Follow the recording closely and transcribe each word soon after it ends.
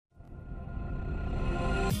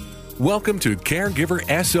Welcome to Caregiver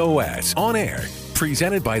SOS On Air,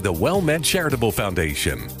 presented by the WellMed Charitable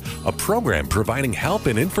Foundation, a program providing help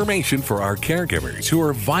and information for our caregivers who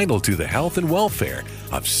are vital to the health and welfare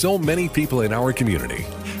of so many people in our community.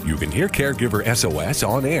 You can hear Caregiver SOS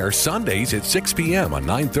on air Sundays at 6 p.m. on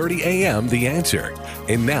 9:30 a.m. The Answer.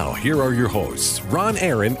 And now, here are your hosts, Ron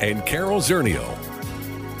Aaron and Carol Zernial.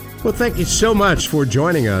 Well, thank you so much for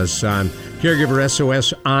joining us on Caregiver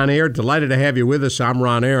SOS On Air. Delighted to have you with us. I'm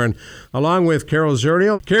Ron Aaron, along with Carol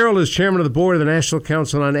Zernial. Carol is chairman of the board of the National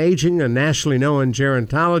Council on Aging, a nationally known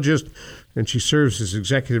gerontologist, and she serves as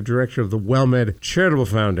executive director of the WellMed Charitable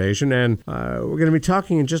Foundation. And we're going to be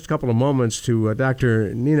talking in just a couple of moments to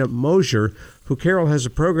Dr. Nina Mosier, who, Carol, has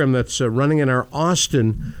a program that's running in our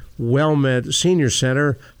Austin WellMed Senior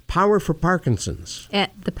Center, Power for Parkinson's.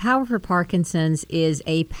 The Power for Parkinson's is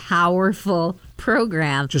a powerful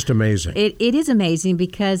program. Just amazing. It is amazing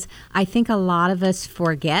because I think a lot of us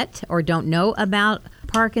forget or don't know about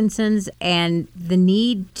Parkinson's and the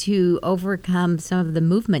need to overcome some of the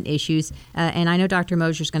movement issues. And I know Dr.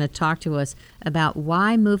 Mosier is going to talk to us about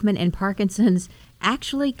why movement and Parkinson's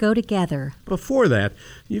actually go together. Before that,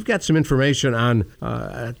 you've got some information on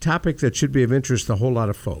a topic that should be of interest to a whole lot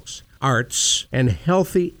of folks. Arts and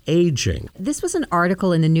healthy aging. This was an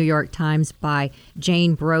article in the New York Times by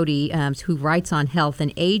Jane Brody, who writes on health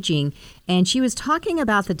and aging, and she was talking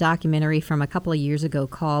about the documentary from a couple of years ago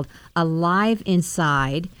called Alive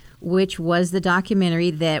Inside, which was the documentary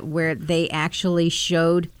where they actually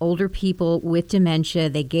showed older people with dementia.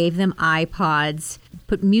 They gave them iPods,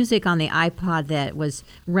 put music on the iPod that was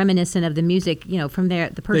reminiscent of the music, from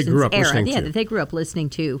the person's era. That they grew up listening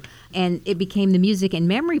to. And it became the Music and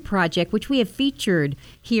Memory Project, which we have featured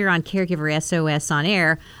here on Caregiver SOS On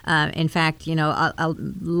Air. In fact, a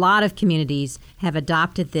lot of communities have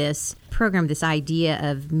adopted this program, this idea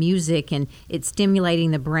of music, and it's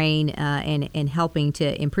stimulating the brain and helping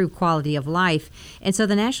to improve quality of life. And so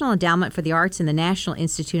the National Endowment for the Arts and the National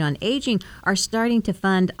Institute on Aging are starting to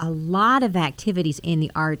fund a lot of activities in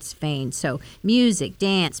the arts vein. So music,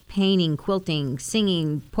 dance, painting, quilting,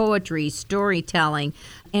 singing, poetry, storytelling.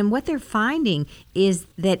 And what they're finding is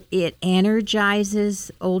that it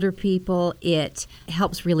energizes older people, it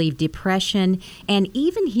helps relieve depression, and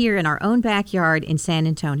even here in our own backyard in San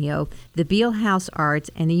Antonio, the Beal House Arts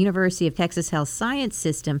and the University of Texas Health Science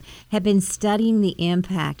System have been studying the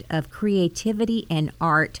impact of creativity and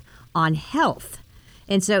art on health.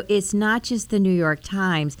 And so it's not just the New York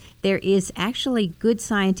Times. There is actually good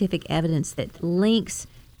scientific evidence that links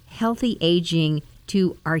healthy aging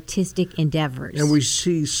to artistic endeavors. And we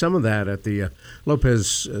see some of that at the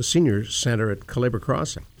Lopez Senior Center at Culebra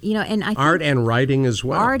Crossing. And I think art and writing as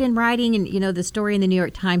well. Art and writing, and the story in the New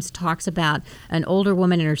York Times talks about an older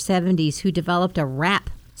woman in her 70s who developed a rap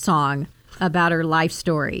song about her life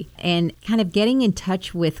story. And kind of getting in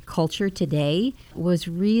touch with culture today was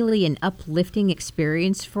really an uplifting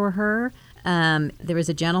experience for her. There was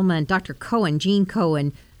a gentleman, Dr. Cohen, Gene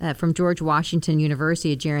Cohen, from George Washington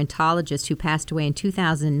University, a gerontologist who passed away in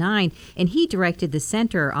 2009, and he directed the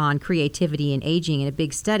Center on Creativity and Aging in a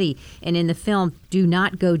big study. And in the film, Do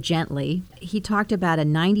Not Go Gently, he talked about a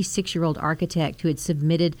 96-year-old architect who had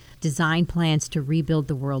submitted design plans to rebuild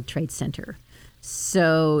the World Trade Center.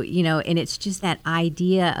 So, and it's just that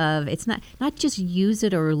idea of, it's not just use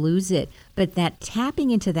it or lose it, but that tapping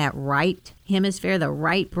into that right hemisphere, the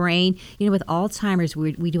right brain. With Alzheimer's,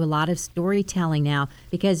 we do a lot of storytelling now,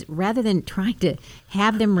 because rather than trying to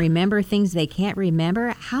have them remember things they can't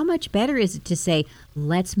remember, how much better is it to say,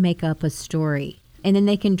 let's make up a story? And then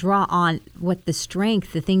they can draw on what the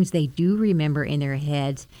things they do remember in their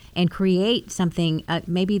heads, and create something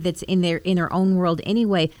maybe that's in their own world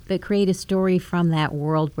anyway, but create a story from that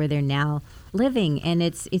world where they're now living, and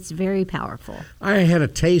it's very powerful. I had a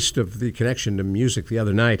taste of the connection to music the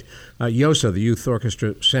other night. YOSA, the Youth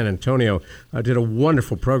Orchestra San Antonio, did a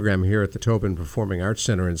wonderful program here at the Tobin Performing Arts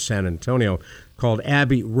Center in San Antonio called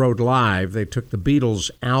Abbey Road Live. They took the Beatles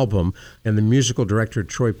album, and the musical director,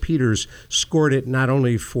 Troy Peters, scored it not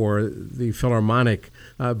only for the Philharmonic,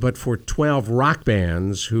 but for 12 rock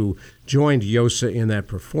bands who joined YOSA in that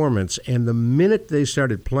performance. And the minute they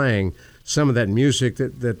started playing some of that music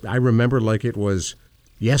that I remember like it was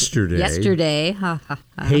yesterday.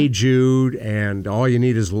 Hey Jude and All You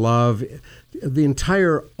Need Is Love. The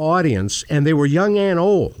entire audience, and they were young and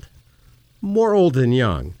old, more old than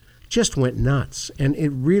young, just went nuts, and it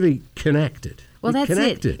really connected. Well, that's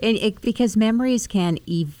connected. And because memories can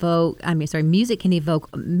evoke, music can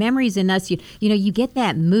evoke memories in us. You get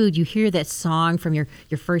that mood. You hear that song from your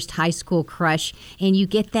first high school crush, and you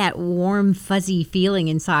get that warm, fuzzy feeling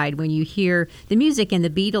inside when you hear the music. And the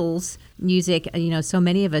Beatles music, so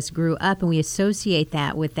many of us grew up and we associate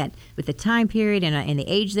that with the time period and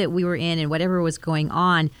the age that we were in and whatever was going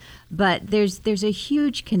on. But there's a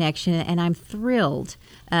huge connection, and I'm thrilled.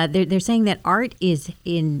 They're saying that art is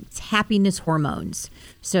in happiness hormones.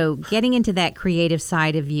 So getting into that creative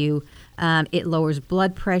side of you, it lowers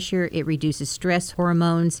blood pressure. It reduces stress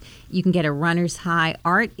hormones. You can get a runner's high.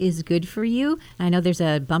 Art is good for you. I know there's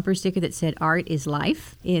a bumper sticker that said art is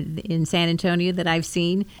life in San Antonio that I've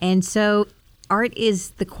seen. And so art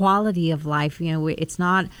is the quality of life. It's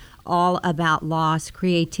not all about loss.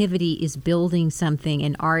 Creativity is building something,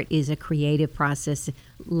 and art is a creative process.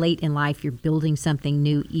 Late in life, you're building something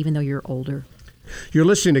new, even though you're older. You're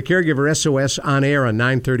listening to Caregiver SOS on air on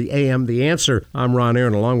 9:30 a.m. The Answer. I'm Ron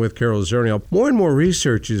Aaron, along with Carol Zernial. More and more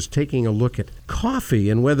research is taking a look at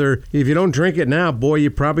coffee and whether, if you don't drink it now, boy,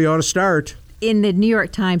 you probably ought to start. In the New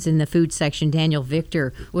York Times, in the food section, Daniel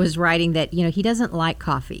Victor was writing that, he doesn't like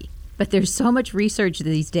coffee. But there's so much research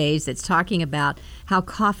these days that's talking about how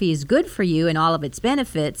coffee is good for you and all of its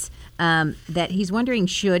benefits that he's wondering,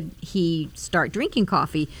 should he start drinking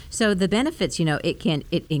coffee? So the benefits,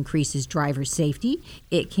 it increases driver safety.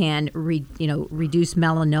 It can reduce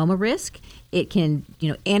melanoma risk. It can,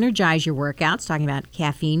 energize your workouts, talking about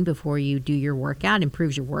caffeine before you do your workout,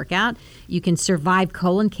 improves your workout. You can survive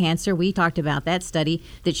colon cancer. We talked about that study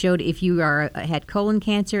that showed if you had colon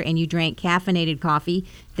cancer and you drank caffeinated coffee,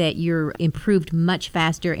 that you're improved much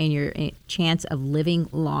faster and your chance of living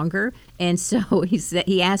longer. And so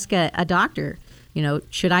he asked a doctor,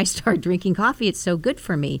 should I start drinking coffee? It's so good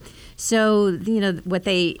for me. So, what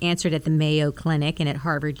they answered at the Mayo Clinic and at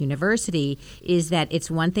Harvard University is that it's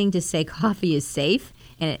one thing to say coffee is safe,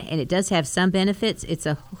 and it does have some benefits. It's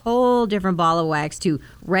a whole different ball of wax to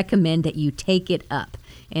recommend that you take it up.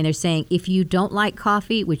 And they're saying if you don't like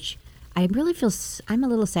coffee, which I really feel I'm a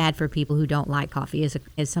little sad for people who don't like coffee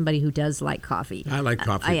as somebody who does like coffee. I like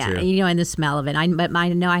coffee too. And the smell of it. But I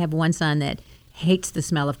know I have one son that hates the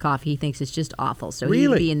smell of coffee. He thinks it's just awful. So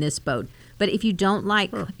really? He'd be in this boat. But if you don't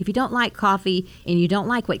like coffee and you don't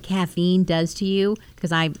like what caffeine does to you,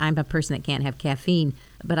 because I'm a person that can't have caffeine,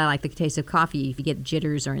 but I like the taste of coffee. If you get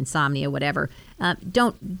jitters or insomnia, whatever,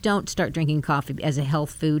 don't start drinking coffee as a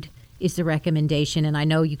health food. Is the recommendation. And I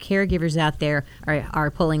know you caregivers out there are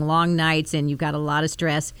pulling long nights and you've got a lot of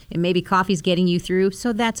stress and maybe coffee's getting you through,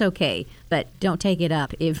 so that's okay. But don't take it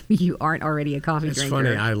up if you aren't already a coffee drinker. It's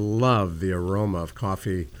funny. I love the aroma of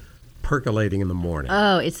coffee percolating in the morning.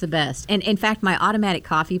 Oh, it's the best. And in fact, my automatic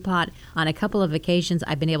coffee pot, on a couple of occasions,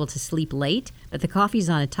 I've been able to sleep late, but the coffee's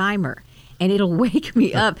on a timer. And it'll wake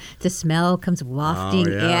me up. The smell comes wafting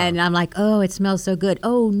in, and I'm like, oh, it smells so good.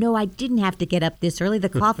 Oh, no, I didn't have to get up this early. The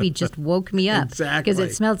coffee just woke me up. Exactly. Because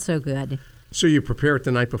it smelled so good. So you prepare it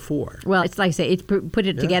the night before? Well, it's like I say, put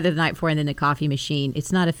it together the night before, and then the coffee machine.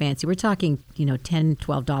 It's not a fancy. We're talking, $10,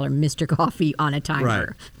 $12 Mr. Coffee on a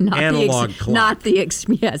timer. Right. Analog clock. Not the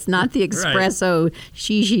espresso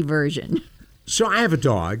shishi version. So I have a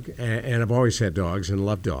dog, and I've always had dogs and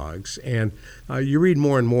love dogs. And you read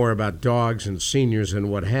more and more about dogs and seniors and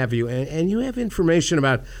what have you. And you have information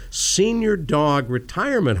about senior dog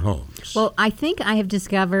retirement homes. Well, I think I have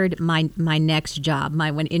discovered my next job,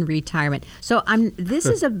 when in retirement. So this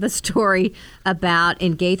is a story about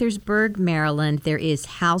in Gaithersburg, Maryland. There is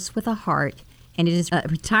House with a Heart. And it is a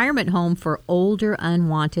retirement home for older,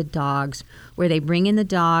 unwanted dogs where they bring in the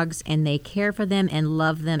dogs and they care for them and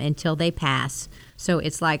love them until they pass. So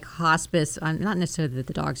it's like hospice, not necessarily that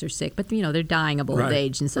the dogs are sick, but, they're dying of old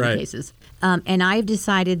age in some cases. And I've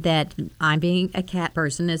decided that I'm being a cat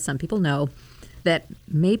person, as some people know, that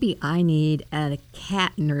maybe I need a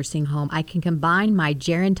cat nursing home. I can combine my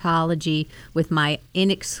gerontology with my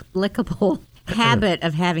inexplicable habit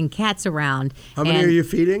of having cats around. How many are you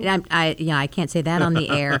feeding? I can't say that on the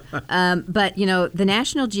air. But the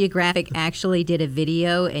National Geographic actually did a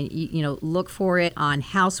video, and look for it on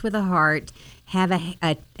House with a Heart. Have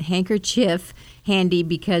a handkerchief handy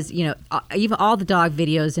because even all the dog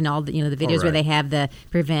videos and all the the videos where they have the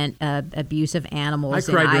prevent abuse of animals.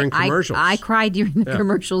 I cried during commercials. I cried during the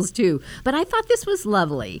commercials too. But I thought this was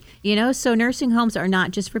lovely. So nursing homes are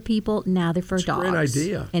not just for people. Now they're for dogs. Great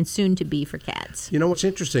idea. And soon to be for cats. What's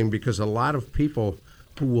interesting, because a lot of people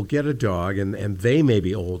who will get a dog and they may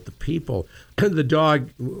be old, the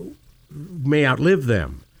dog may outlive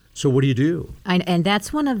them. So what do you do? And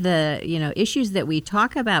that's one of the issues that we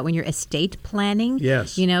talk about when you're estate planning.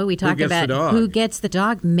 Yes. We talk about who gets the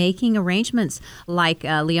dog, making arrangements like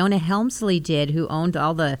Leona Helmsley did, who owned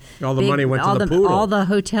all the money went to the poodle. All the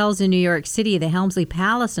hotels in New York City, the Helmsley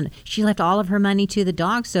Palace, and she left all of her money to the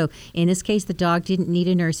dog. So in this case, the dog didn't need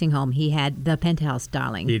a nursing home. He had the penthouse,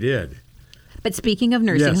 darling. He did. But speaking of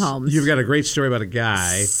nursing homes, you've got a great story about a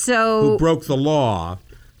guy who broke the law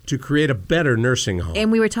to create a better nursing home.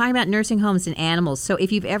 And we were talking about nursing homes and animals. So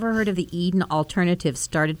if you've ever heard of the Eden Alternative,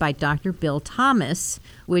 started by Dr. Bill Thomas,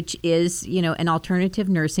 which is, an alternative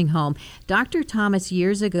nursing home. Dr. Thomas,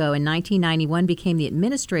 years ago in 1991, became the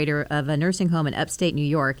administrator of a nursing home in upstate New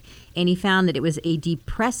York, and he found that it was a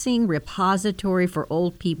depressing repository for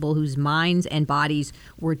old people whose minds and bodies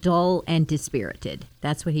were dull and dispirited.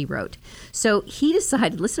 That's what he wrote. So he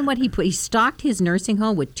decided, listen what he put. He stocked his nursing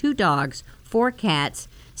home with 2 dogs, 4 cats,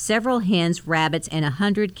 several hens, rabbits, and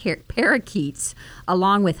 100 parakeets,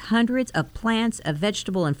 along with hundreds of plants, a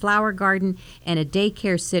vegetable and flower garden, and a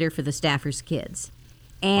daycare sitter for the staffers' kids.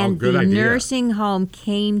 And the idea. Nursing home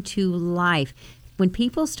came to life. When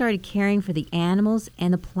people started caring for the animals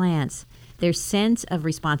and the plants, their sense of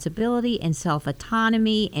responsibility and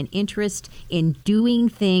self-autonomy and interest in doing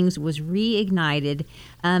things was reignited.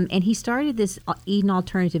 And he started this Eden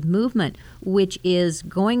Alternative movement, which is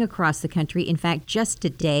going across the country. In fact, just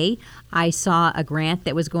today, I saw a grant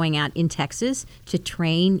that was going out in Texas to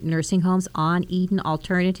train nursing homes on Eden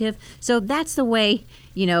Alternative. So that's the way,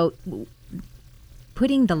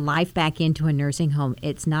 putting the life back into a nursing home.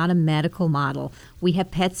 It's not a medical model. We have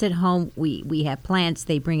pets at home. We have plants.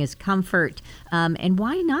 They bring us comfort. And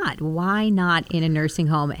why not? Why not in a nursing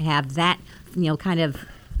home have that, kind of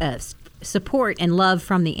support and love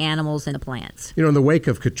from the animals and the plants? In the wake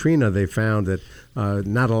of Katrina, they found that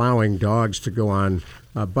not allowing dogs to go on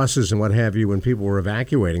buses and what have you when people were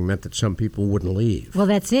evacuating meant that some people wouldn't leave. Well,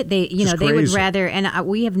 that's it. They would rather, and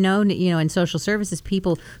we have known, in social services,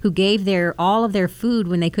 people who gave all of their food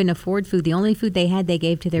when they couldn't afford food. The only food they had, they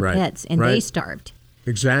gave to their pets, and they starved.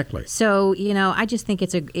 Exactly. So, I just think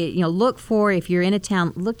it's look for, if you're in a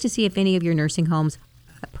town, look to see if any of your nursing homes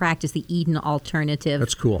practice the Eden Alternative.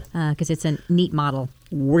 That's cool. Because it's a neat model.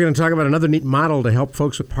 We're going to talk about another neat model to help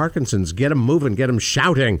folks with Parkinson's. Get them moving, get them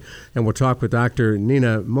shouting. And we'll talk with Dr.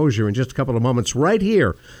 Nina Mosier in just a couple of moments right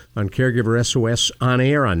here on Caregiver SOS On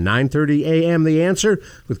Air on 9:30 a.m. The Answer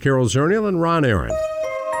with Carol Zernial and Ron Aaron.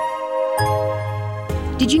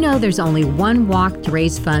 Did you know there's only one walk to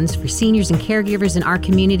raise funds for seniors and caregivers in our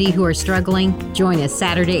community who are struggling? Join us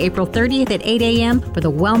Saturday, April 30th at 8 a.m. for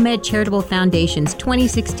the WellMed Charitable Foundation's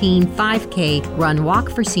 2016 5K Run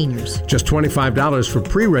Walk for Seniors. Just $25 for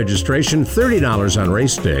pre-registration, $30 on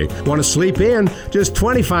race day. Want to sleep in? Just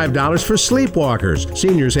 $25 for sleepwalkers.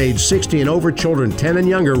 Seniors age 60 and over, children 10 and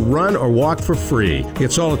younger, run or walk for free.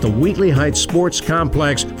 It's all at the Wheatley Heights Sports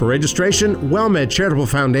Complex. For registration,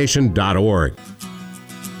 wellmedcharitablefoundation.org.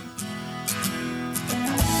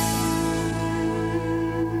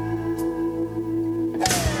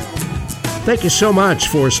 Thank you so much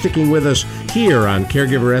for sticking with us here on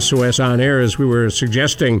Caregiver SOS On Air. As we were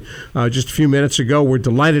suggesting just a few minutes ago, we're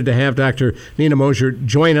delighted to have Dr. Nina Mosier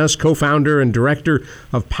join us, co-founder and director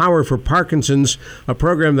of Power for Parkinson's, a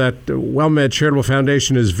program that WellMed Charitable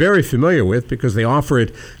Foundation is very familiar with because they offer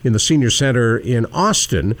it in the Senior Center in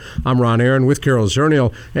Austin. I'm Ron Aaron with Carol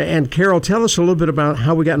Zernial. And Carol, tell us a little bit about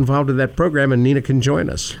how we got involved in that program, and Nina can join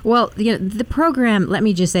us. Well, the program, let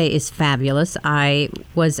me just say, is fabulous. I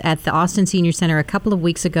was at the Austin Senior Center a couple of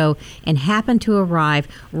weeks ago and happened to arrive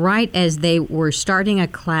right as they were starting a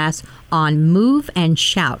class on Move and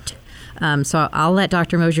Shout. So I'll let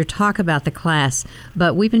Dr. Mosier talk about the class,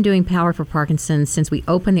 but we've been doing Power for Parkinson's since we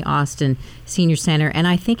opened the Austin Senior Center, and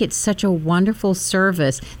I think it's such a wonderful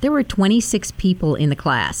service. There were 26 people in the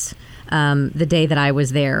class. The day that I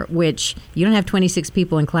was there, which you don't have 26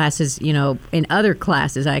 people in classes, in other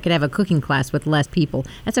classes. I could have a cooking class with less people.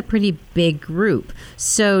 That's a pretty big group.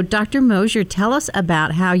 So, Dr. Mosier, tell us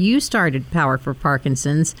about how you started Power for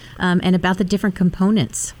Parkinson's and about the different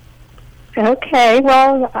components. Okay.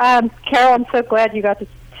 Well, Carol, I'm so glad you got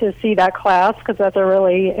to see that class because that's a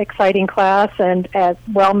really exciting class, and at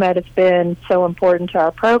WellMed it's been so important to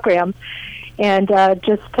our program. And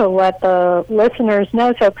just to let the listeners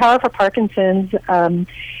know, so Power for Parkinson's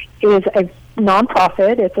is a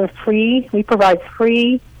nonprofit. We provide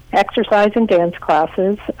free exercise and dance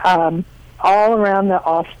classes all around the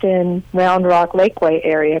Austin, Round Rock, Lakeway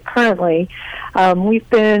area currently. We've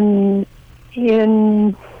been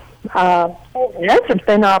it's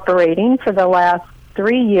been operating for the last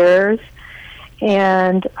 3 years,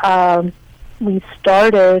 and we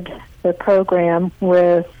started the program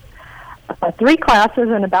with 3 classes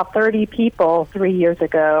and about 30 people 3 years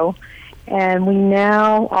ago, and we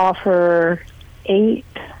now offer 11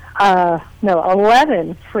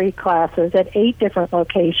 free classes at 8 different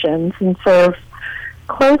locations and serve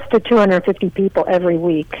close to 250 people every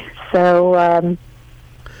week. So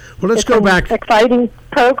well, let's go back. Exciting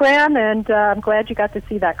program, and I'm glad you got to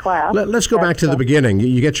see that class. Let's go back to the beginning.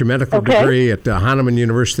 You get your medical degree at Hahnemann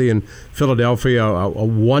University in Philadelphia, a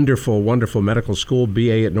wonderful, wonderful medical school,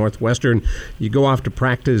 BA at Northwestern. You go off to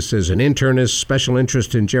practice as an internist, special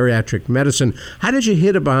interest in geriatric medicine. How did you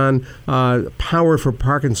hit upon Power for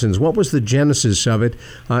Parkinson's? What was the genesis of it,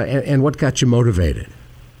 and what got you motivated?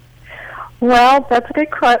 Well, that's a good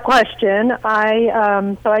question.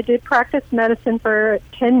 I did practice medicine for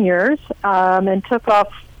 10 years and took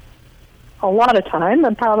off a lot of time,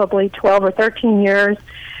 and probably 12 or 13 years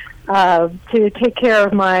to take care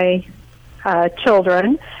of my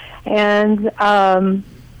children. And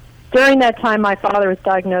during that time, my father was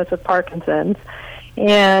diagnosed with Parkinson's,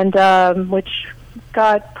 and which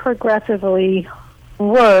got progressively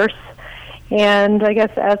worse. And I guess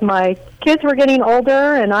as my kids were getting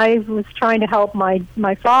older and I was trying to help my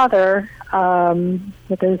father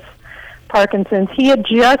with his Parkinson's, he had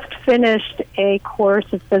just finished a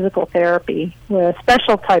course of physical therapy, a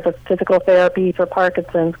special type of physical therapy for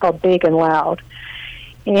Parkinson's called Big and Loud.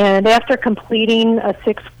 And after completing a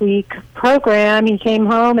 6-week program, he came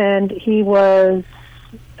home and I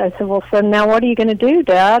said, well, so now what are you going to do,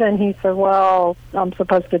 Dad? And he said, well, I'm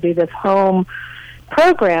supposed to do this home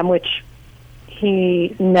program, which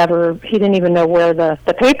he didn't even know where the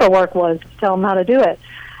paperwork was to tell him how to do it.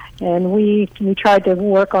 And we tried to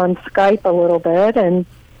work on Skype a little bit, and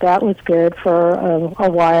that was good for a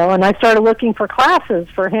while. And I started looking for classes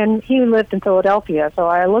for him. He lived in Philadelphia, so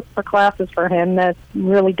I looked for classes for him that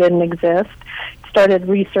really didn't exist. Started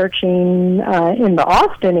researching in the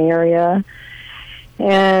Austin area,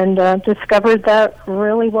 and discovered that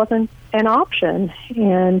really wasn't an option.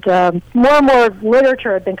 And more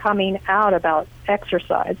literature had been coming out about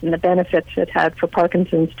exercise and the benefits it had for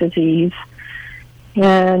Parkinson's disease.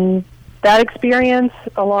 And that experience,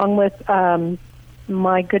 along with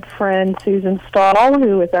my good friend Susan Stahl,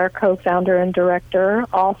 who is our co-founder and director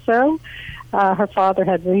also, her father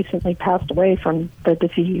had recently passed away from the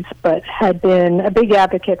disease, but had been a big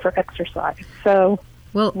advocate for exercise. So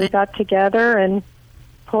we got together and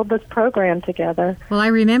pulled this program together. Well, I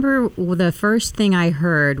remember the first thing I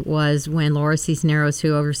heard was when Laura Cisneros,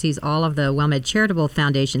 who oversees all of the WellMed Charitable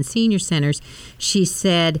Foundation senior centers, she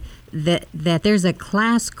said that there's a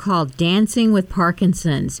class called Dancing with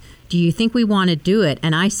Parkinson's. Do you think we want to do it?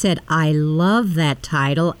 And I said, I love that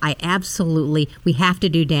title. We have to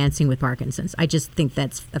do Dancing with Parkinson's. I just think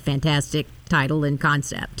that's a fantastic title and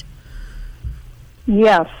concept.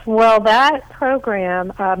 Yes. Well, that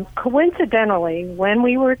program, coincidentally, when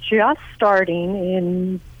we were just starting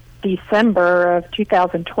in December of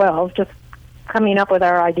 2012, just coming up with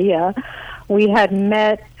our idea, we had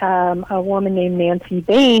met a woman named Nancy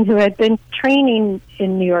Bain who had been training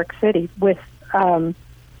in New York City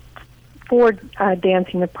for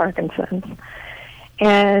Dancing with Parkinson's.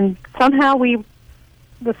 And somehow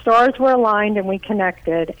the stars were aligned and we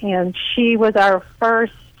connected, and she was our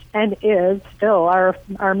first and is still our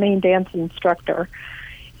main dance instructor.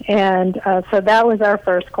 And so that was our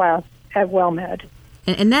first class at WellMed.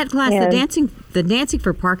 And that class, the Dancing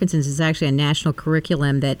for Parkinson's, is actually a national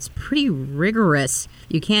curriculum that's pretty rigorous.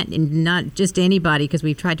 You can't, not just anybody, because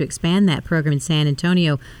we've tried to expand that program in San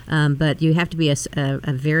Antonio, but you have to be a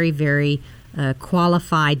very, very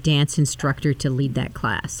qualified dance instructor to lead that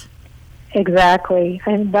class. Exactly.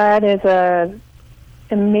 And that is a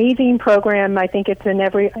amazing program. I think it's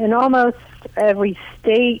in almost every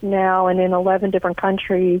state now and in 11 different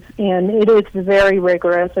countries, and it is very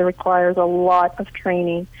rigorous. It requires a lot of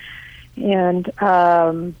training. And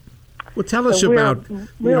well, tell us about... We're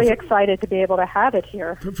really excited to be able to have it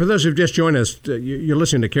here. For those who've just joined us, you're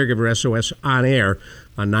listening to Caregiver SOS On Air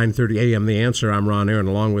on 9:30 a.m. The Answer. I'm Ron Aaron,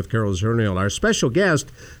 along with Carol Zernial. Our special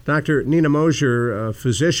guest, Dr. Nina Mosier, a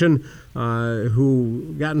physician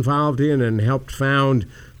who got involved in and helped found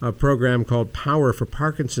a program called Power for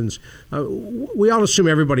Parkinson's. We all assume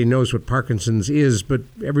everybody knows what Parkinson's is, but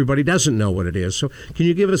everybody doesn't know what it is. So can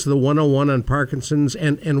you give us the 101 on Parkinson's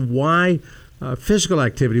and why physical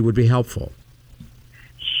activity would be helpful?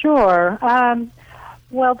 Sure.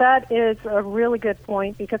 Well, that is a really good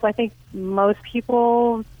point, because I think most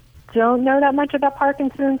people don't know that much about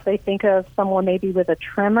Parkinson's. They think of someone maybe with a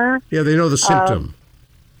tremor. Yeah, they know the symptom.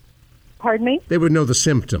 Pardon me? They would know the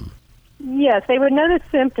symptom. Yes, they would know the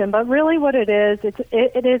symptom, but really what it is a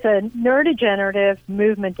neurodegenerative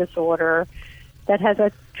movement disorder that has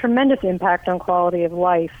a tremendous impact on quality of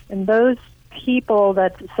life. And those people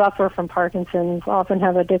that suffer from Parkinson's often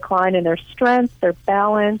have a decline in their strength, their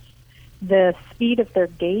balance, the speed of their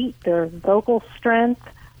gait, their vocal strength,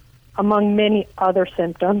 among many other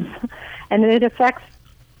symptoms. And it affects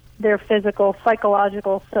their physical,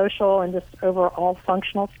 psychological, social, and just overall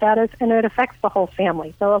functional status, and it affects the whole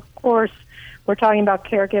family. So, of course, we're talking about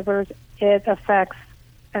caregivers. It affects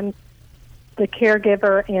the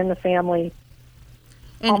caregiver and the family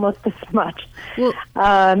almost as much. Well,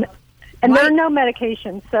 and there are no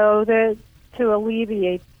medications, so to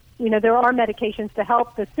alleviate, there are medications to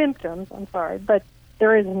help the symptoms, but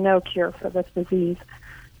there is no cure for this disease.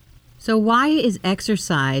 So why is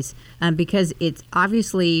exercise, because it's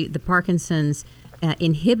obviously the Parkinson's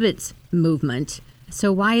inhibits movement,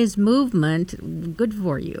 so why is movement good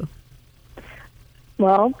for you?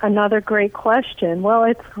 Well, another great question. Well,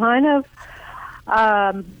 it's kind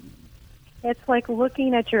of, it's like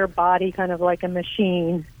looking at your body kind of like a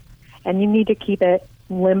machine, and you need to keep it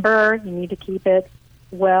limber, you need to keep it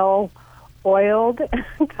well oiled,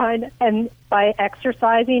 and by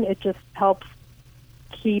exercising, it just helps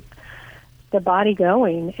keep the body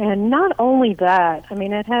going. And not only that,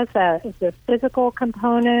 it has the physical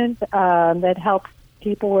component that helps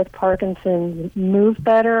people with Parkinson's move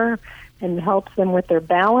better and helps them with their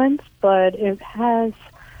balance, but it has,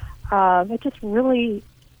 it just really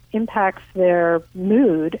impacts their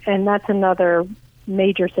mood, and that's another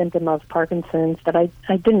major symptom of Parkinson's that I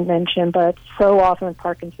didn't mention, but so often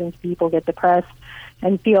Parkinson's people get depressed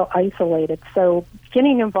and feel isolated. So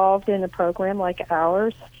getting involved in a program like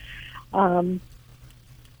ours,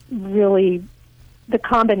 really, the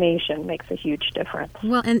combination makes a huge difference.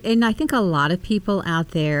 Well, and I think a lot of people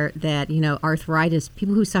out there that, arthritis,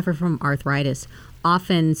 people who suffer from arthritis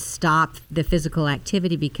often stop the physical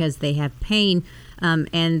activity because they have pain.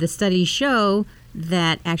 And the studies show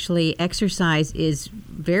that actually exercise is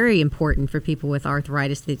very important for people with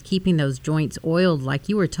arthritis, that keeping those joints oiled, like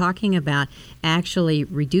you were talking about, actually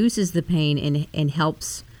reduces the pain and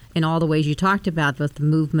helps in all the ways you talked about, both the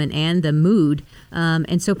movement and the mood.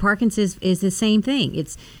 And so Parkinson's is the same thing.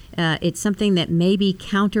 It's something that may be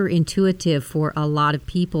counterintuitive for a lot of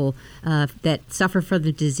people that suffer from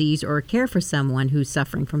the disease or care for someone who's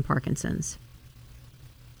suffering from Parkinson's.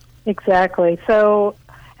 Exactly. So,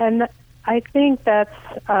 and I think that's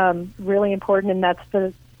really important, and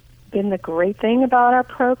that's been the great thing about our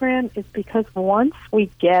program, is because once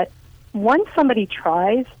somebody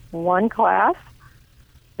tries one class,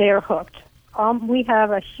 they're hooked. We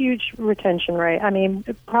have a huge retention rate.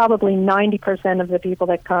 Probably 90% of the people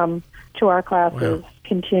that come to our classes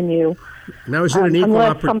continue. Now, is it an equal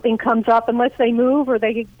unless something comes up, unless they move or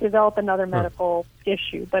they develop another medical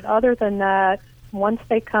issue. But other than that, once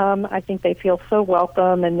they come, I think they feel so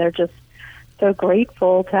welcome, and they're just so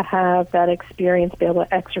grateful to have that experience, be able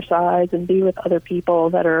to exercise and be with other people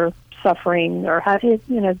that are suffering or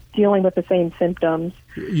dealing with the same symptoms.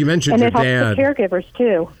 You mentioned your dad. And it helps the caregivers,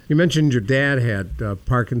 too. You mentioned your dad had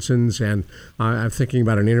Parkinson's, and I'm thinking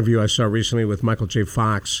about an interview I saw recently with Michael J.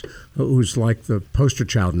 Fox, who's like the poster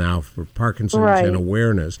child now for Parkinson's and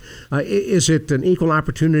awareness. Is it an equal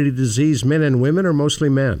opportunity disease, men and women, or mostly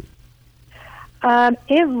men?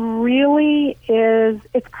 It really is.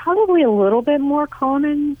 It's probably a little bit more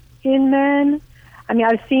common in men.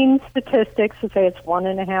 I've seen statistics to say it's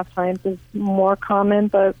 1.5 times as more common,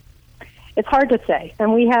 but it's hard to say.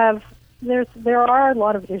 And there are a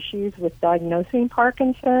lot of issues with diagnosing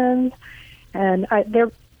Parkinson's, and I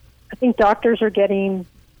think doctors are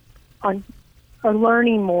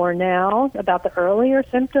learning more now about the earlier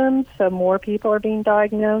symptoms, so more people are being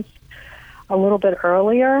diagnosed a little bit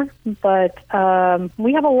earlier. But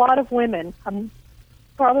we have a lot of women. I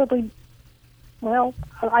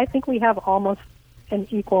think we have almost an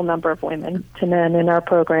equal number of women to men in our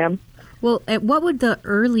program. Well, what would the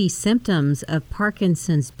early symptoms of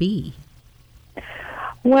Parkinson's be?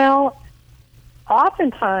 Well,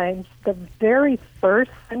 oftentimes the very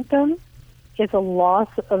first symptom is a loss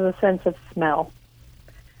of the sense of smell,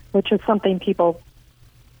 which is something people,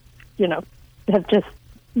 have just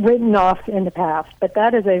written off in the past. But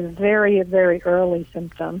that is a very, very early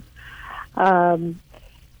symptom. And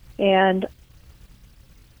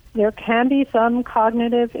there can be some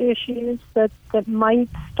cognitive issues that might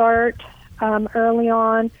start early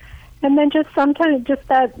on, and then just sometimes just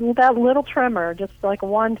that little tremor, just like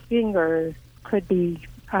one finger, could be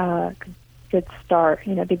could start.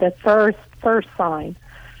 Be the first sign.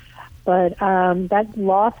 But that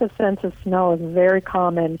loss of sense of smell is very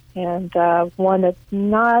common, and one that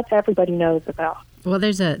not everybody knows about. Well,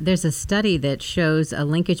 there's a study that shows a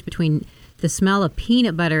linkage between the smell of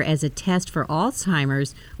peanut butter as a test for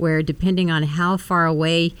Alzheimer's, where depending on how far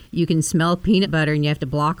away you can smell peanut butter and you have to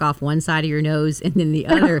block off one side of your nose and then the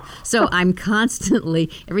other. So I'm constantly,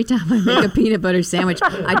 every time I make a peanut butter sandwich,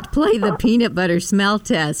 I play the peanut butter smell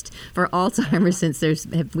test for Alzheimer's, since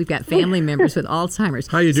we've got family members with Alzheimer's.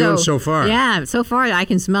 How you doing so far? Yeah, so far I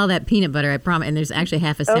can smell that peanut butter, I promise. And there's actually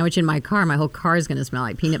half a sandwich in my car. My whole car is going to smell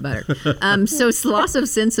like peanut butter. So loss of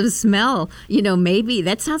sense of smell, maybe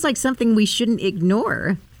that sounds like something we shouldn't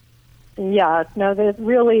ignore. Yeah, no, that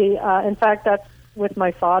really, in fact, that's with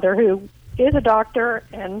my father, who is a doctor,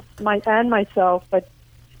 and myself, but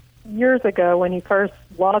years ago when he first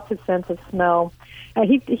lost his sense of smell,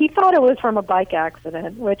 he thought it was from a bike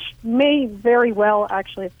accident, which may very well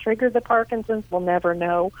actually have triggered the Parkinson's. We'll never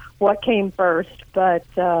know what came first, but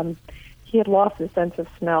he had lost his sense of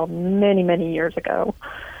smell many, many years ago.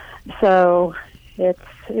 So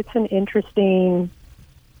it's an interesting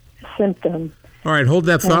symptom. All right, hold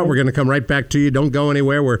that thought. We're going to come right back to you. Don't go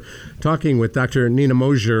anywhere. We're talking with Dr. Nina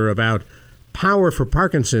Mosier about Power for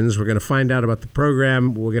Parkinson's. We're going to find out about the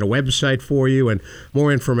program. We'll get a website for you and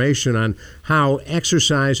more information on how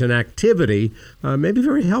exercise and activity may be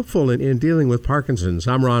very helpful in dealing with Parkinson's.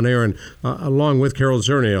 I'm Ron Aaron, along with Carol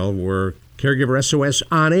Zernial. We're Caregiver SOS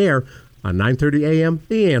on air on 9:30 a.m.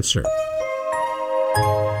 The Answer.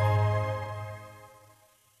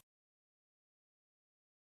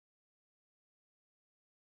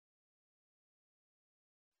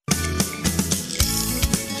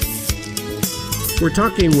 We're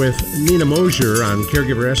talking with Nina Mosier on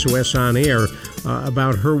Caregiver SOS on air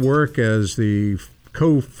about her work as the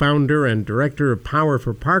co-founder and director of Power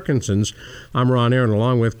for Parkinson's. I'm Ron Aaron,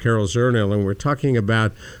 along with Carol Zernial, and we're talking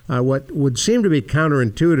about what would seem to be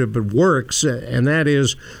counterintuitive but works, and that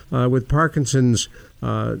is with Parkinson's,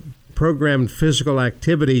 programmed physical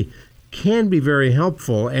activity can be very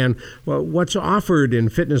helpful. And what's offered in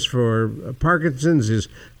Fitness for Parkinson's is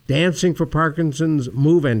dancing for Parkinson's,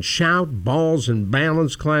 move and shout, balls and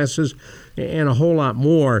balance classes, and a whole lot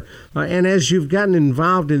more. And as you've gotten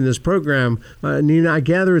involved in this program, Nina, I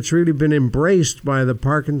gather it's really been embraced by the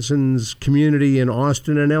Parkinson's community in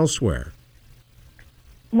Austin and elsewhere.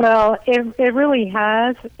 Well, it really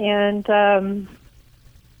has, and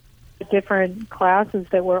different classes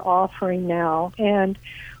that we're offering now. And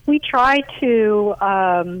we try to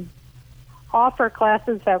offer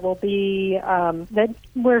classes that will be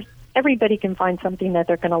where everybody can find something that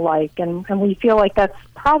they're going to like, and we feel like that's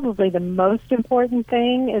probably the most important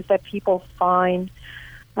thing, is that people find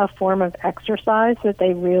a form of exercise that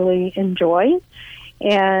they really enjoy.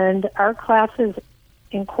 And our classes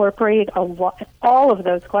incorporate all of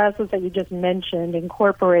those classes that you just mentioned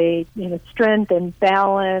incorporate strength and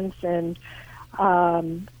balance and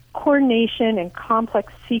coordination and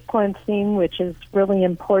complex sequencing, which is really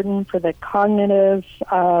important for the cognitive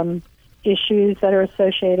issues that are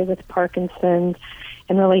associated with Parkinson's,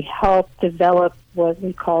 and really help develop what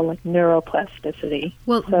we call like neuroplasticity.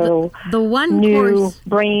 Well, so the one new course,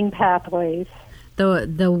 brain pathways.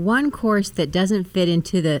 The one course that doesn't fit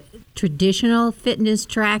into the traditional fitness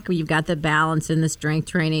track, where you've got the balance and the strength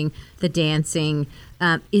training, the dancing,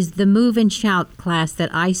 is the Move and Shout class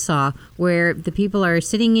that I saw, where the people are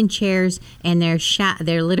sitting in chairs and they're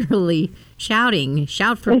literally shouting,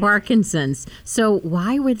 shout for Parkinson's. So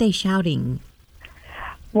why were they shouting?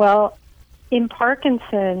 Well, in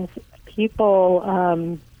Parkinson's,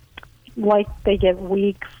 people they get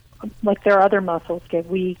weak, like their other muscles get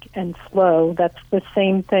weak and slow. That's the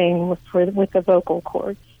same thing with the vocal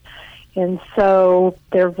cords. And so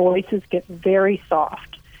their voices get very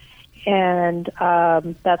soft. And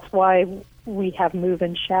that's why we have Move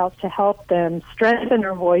and Shout, to help them strengthen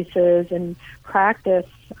their voices and practice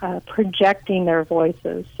projecting their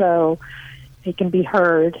voices so they can be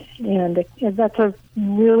heard. And that's a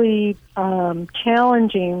really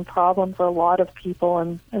challenging problem for a lot of people,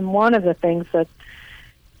 and one of the things that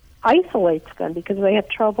isolates them, because they have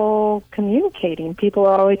trouble communicating. People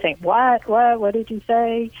are always saying, what did you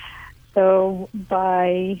say? So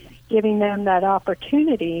by giving them that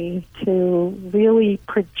opportunity to really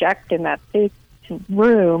project in that big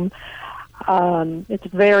room, it's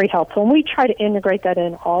very helpful. And we try to integrate that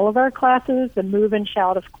in all of our classes. The Move and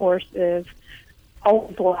Shout, of course, is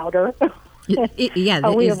always louder. We have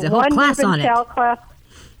the whole one class Move on and it. Shout class.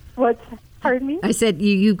 Pardon me? I said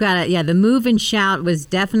you've got it. Yeah, the Move and Shout was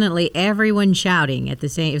definitely everyone shouting at the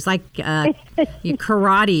same. It was like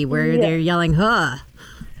karate, where they're yelling, "Huh!"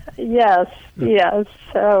 Yes.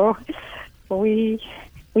 So we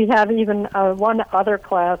have even one other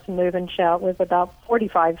class, Move and Shout, with about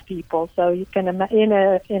 45 people. So you can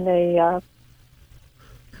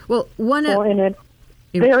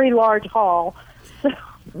very large hall.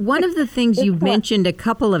 One of the things you It's mentioned a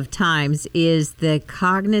couple of times is there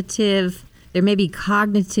may be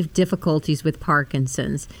cognitive difficulties with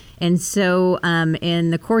Parkinson's. And so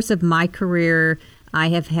in the course of my career, I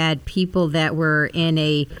have had people that were in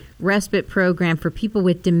a respite program for people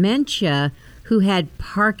with dementia who had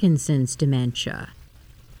Parkinson's dementia.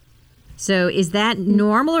 So is that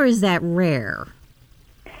normal or is that rare?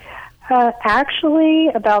 Actually,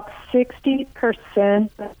 about 60%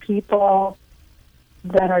 of people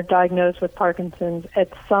that are diagnosed with Parkinson's at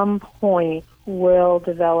some point will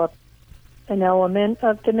develop an element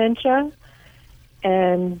of dementia,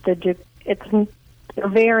 and it's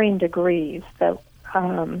varying degrees that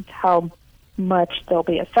how much they'll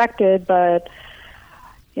be affected, but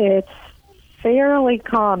it's fairly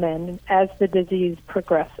common as the disease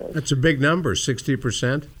progresses. That's a big number,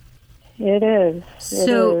 60%. It is.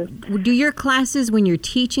 So do your classes, when you're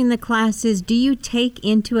teaching the classes, do you take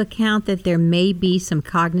into account that there may be some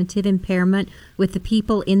cognitive impairment with the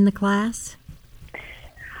people in the class?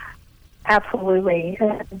 Absolutely.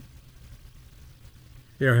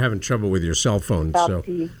 You're having trouble with your cell phone. About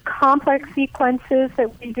the complex sequences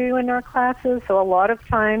that we do in our classes. So a lot of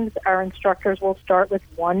times our instructors will start with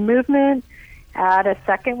one movement, add a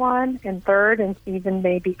second one, and third, and even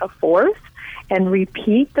maybe a fourth, and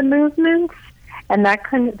repeat the movements, and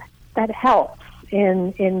that helps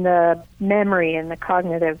in the memory and the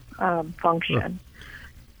cognitive function.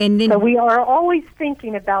 And then, so we are always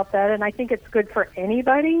thinking about that, and I think it's good for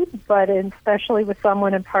anybody, but especially with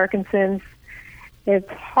someone in Parkinson's, it's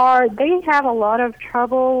hard. They have a lot of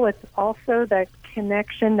trouble with also that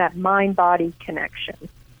connection, that mind-body connection.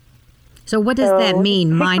 So what does that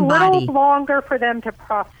mean, mind-body? It takes a little longer for them to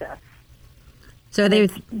process. So the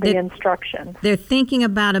instructions. They're thinking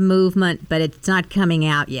about a movement, but it's not coming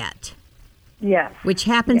out yet. Yes. Which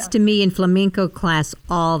happens to me in flamenco class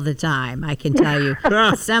all the time, I can tell you.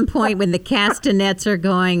 At some point when the castanets are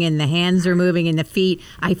going and the hands are moving and the feet,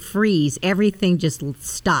 I freeze. Everything just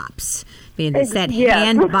stops. It's that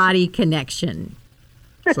hand-body connection.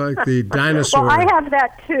 It's like the dinosaur. Well, I have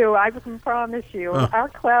that too, I can promise you. Our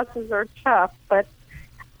classes are tough, but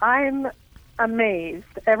I'm amazed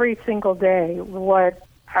every single day what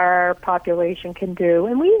our population can do.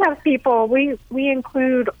 And we have people, we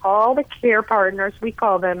include all the care partners. We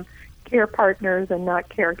call them care partners and not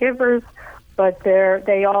caregivers, but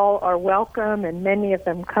they all are welcome, and many of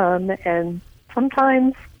them come, and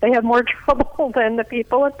sometimes they have more trouble than the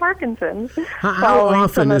people with Parkinson's. How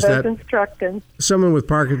often is that? Instructions. Someone with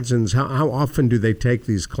Parkinson's, how often do they take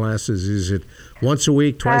these classes? Is it once a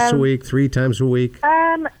week, twice a week, 3 times a week?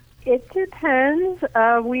 It depends.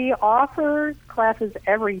 We offer classes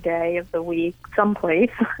every day of the week,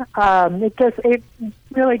 someplace. It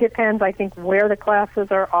really depends, I think, where the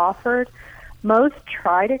classes are offered. Most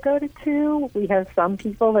try to go to 2. We have some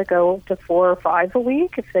people that go to 4 or 5 a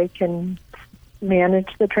week if they can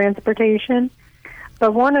manage the transportation.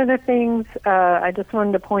 But one of the things I just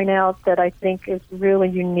wanted to point out that I think is really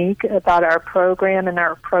unique about our program and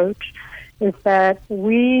our approach is that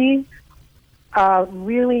we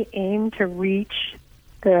really aim to reach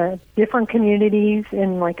the different communities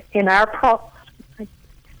in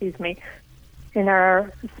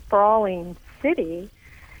our sprawling city,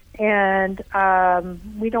 and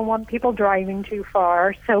we don't want people driving too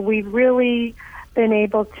far. So we've really been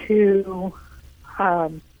able to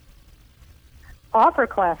offer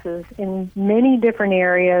classes in many different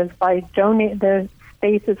areas the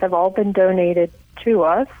spaces have all been donated to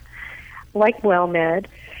us, like WellMed.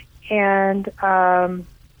 And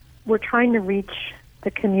we're trying to reach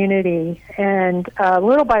the community, and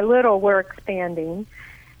little by little we're expanding,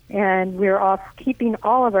 and we're keeping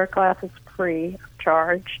all of our classes free of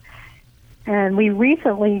charge. And we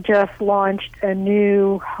recently just launched a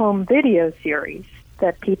new home video series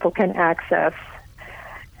that people can access,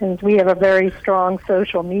 and we have a very strong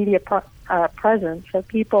social media presence, so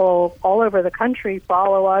people all over the country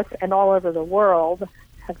follow us, and all over the world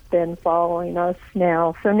have been following us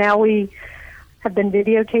now. So now we have been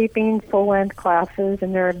videotaping full-length classes,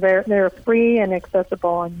 and they're free and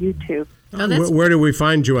accessible on YouTube. Where do we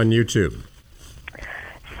find you on YouTube?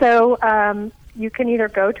 So you can either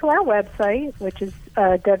go to our website, which is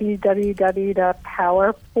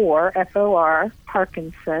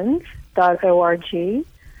www.power4Parkinsons.org,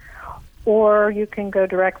 or you can go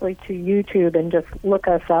directly to YouTube and just look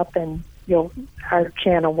us up, and our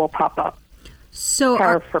channel will pop up. So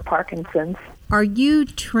Power for Parkinson's. Are you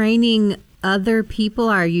training other people?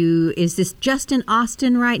 Is this just in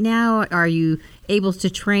Austin right now? Are you able to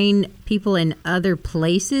train people in other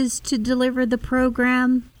places to deliver the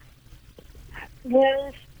program?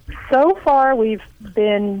 Well, So far, we've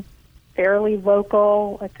been fairly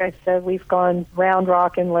local. Like I said, we've gone Round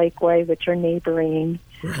Rock and Lakeway, which are neighboring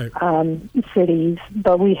cities,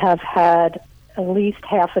 but we have had at least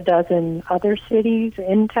half a dozen other cities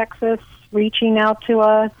in Texas reaching out to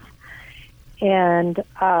us, and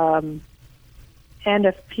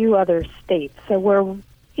a few other states. So we're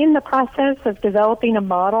in the process of developing a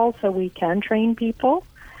model so we can train people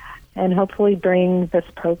and hopefully bring this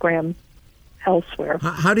program elsewhere.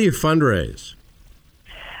 How do you fundraise?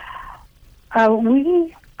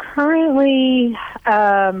 We currently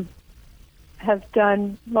have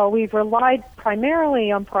done, we've relied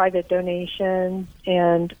primarily on private donations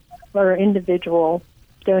or individual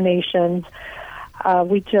donations.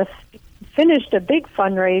 We just finished a big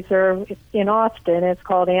fundraiser in Austin. It's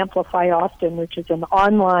called Amplify Austin, which is an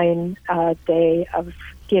online day of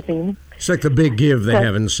giving. It's like the big give they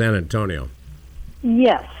have in San Antonio.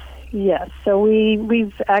 Yes. So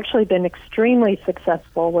we've actually been extremely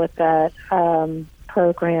successful with that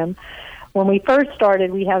program. When we first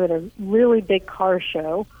started, we had a really big car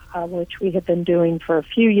show, which we had been doing for a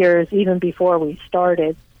few years, even before we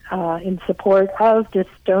started, in support of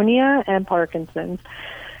dystonia and Parkinson's.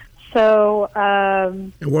 So,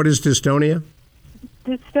 and what is dystonia?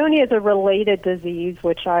 Dystonia is a related disease,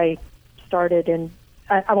 which I started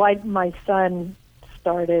my son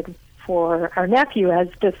started for our nephew has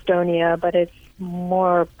dystonia, but it's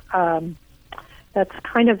more, that's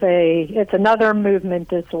kind of it's another movement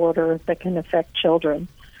disorder that can affect children.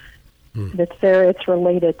 It's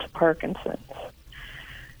related to Parkinson's.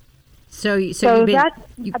 So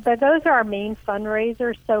but those are our main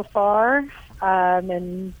fundraisers so far,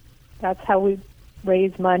 and that's how we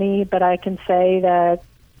raise money. But I can say that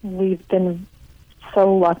we've been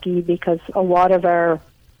so lucky because a lot of our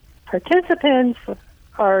participants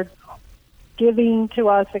are giving to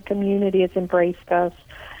us. The community has embraced us,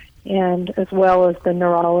 and as well as the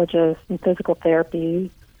neurologists and physical therapists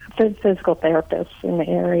in the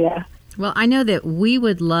area. Well, I know that we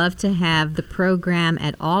would love to have the program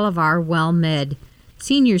at all of our WellMed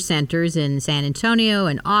senior centers in San Antonio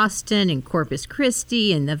and Austin and Corpus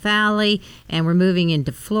Christi and the Valley, and we're moving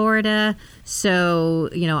into Florida. So,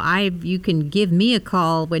 you can give me a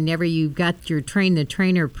call whenever you've got your Train the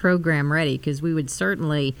Trainer program ready, because we would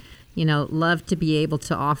certainly, love to be able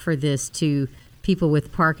to offer this to people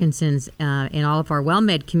with Parkinson's in all of our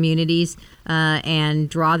WellMed communities and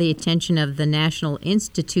draw the attention of the National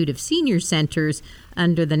Institute of Senior Centers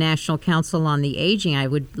under the National Council on the Aging. I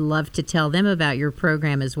would love to tell them about your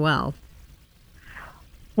program as well.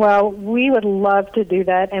 Well, we would love to do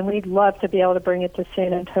that, and we'd love to be able to bring it to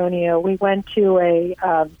San Antonio. We went to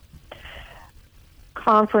a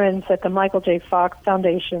conference that the Michael J. Fox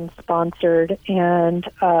Foundation sponsored, and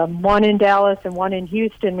one in Dallas and one in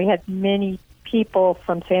Houston. We had many people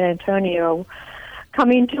from San Antonio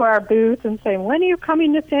coming to our booth and saying, "When are you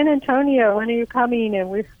coming to San Antonio? When are you coming?" And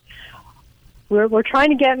we're trying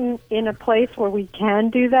to get in a place where we can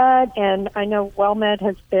do that. And I know WellMed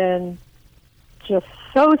has been just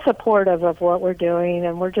so supportive of what we're doing,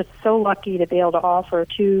 and we're just so lucky to be able to offer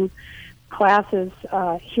 2 classes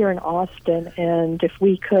here in Austin. And if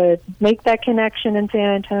we could make that connection in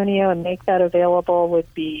San Antonio and make that available,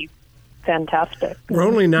 would be fantastic. We're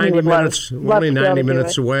only 90 minutes. We're only 90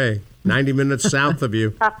 minutes away. 90 minutes south of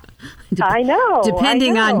you. I know.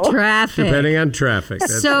 Depending on traffic. Depending on traffic.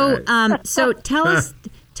 That's so, right. So tell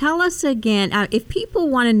us again, if people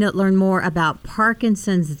want to learn more about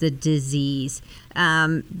Parkinson's, the disease,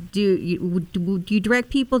 do you direct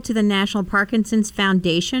people to the National Parkinson's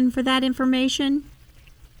Foundation for that information?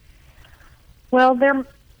 Well, there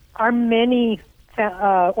are many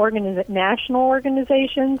national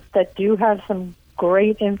organizations that do have some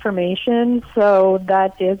great information, so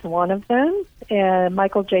that is one of them. And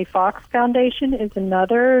Michael J. Fox Foundation is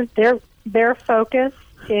another. Their focus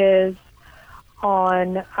is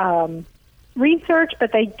on research,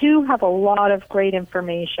 but they do have a lot of great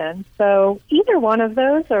information. So either one of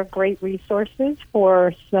those are great resources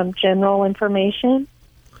for some general information.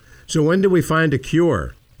 So when do we find a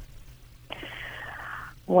cure?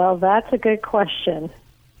 Well, that's a good question.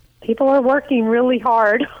 People are working really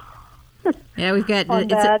hard. Yeah, we've got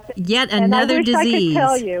yet and another I wish disease. I could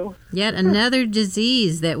tell you. Yet another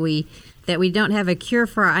disease that we don't have a cure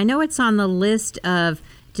for. I know it's on the list of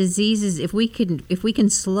diseases. If we can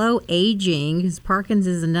slow aging, because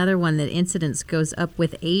Parkinson's is another one that incidence goes up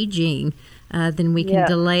with aging, then we can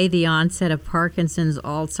delay the onset of Parkinson's,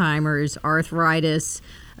 Alzheimer's, arthritis,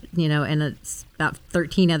 and it's about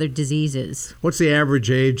 13 other diseases. What's the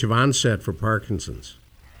average age of onset for Parkinson's?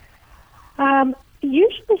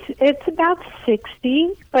 Usually it's about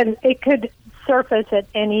 60, but it could surface at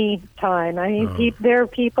any time. I mean, there are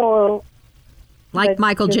people like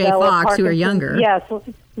Michael J. Fox who are younger. Yes,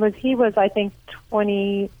 he was I think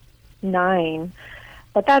 29,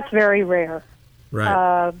 but that's very rare.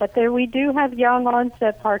 Right. But we do have young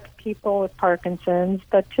onset people with Parkinson's,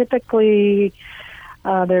 but typically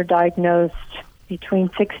they're diagnosed between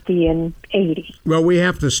 60 and 80. Well, we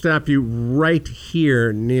have to stop you right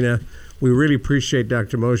here, Nina. We really appreciate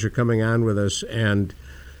Dr. Mosier coming on with us and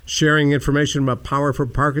sharing information about Power for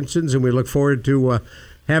Parkinson's, and we look forward to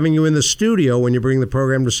having you in the studio when you bring the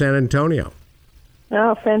program to San Antonio.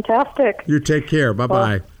 Oh, fantastic. You take care.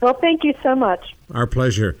 Bye-bye. Well, thank you so much. Our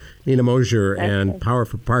pleasure. Nina Mosier and Power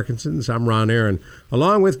for Parkinson's. I'm Ron Aaron,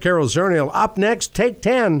 along with Carol Zernial. Up next, Take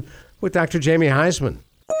 10 with Dr. Jamie Heisman.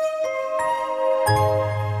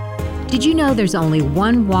 Did you know there's only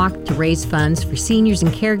one walk to raise funds for seniors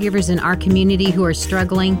and caregivers in our community who are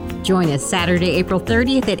struggling? Join us Saturday, April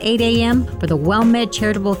 30th at 8 a.m. for the WellMed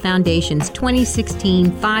Charitable Foundation's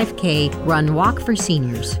 2016 5K Run Walk for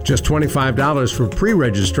Seniors. Just $25 for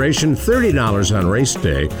pre-registration, $30 on race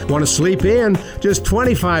day. Want to sleep in? Just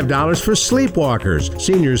 $25 for sleepwalkers.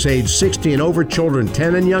 Seniors age 60 and over, children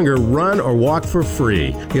 10 and younger, run or walk for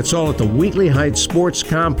free. It's all at the Wheatley Heights Sports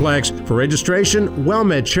Complex. For registration,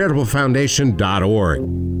 WellMed Charitable Foundation.org.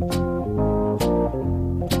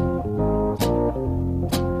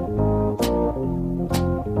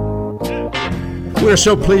 We're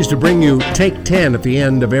so pleased to bring you Take 10 at the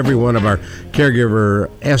end of every one of our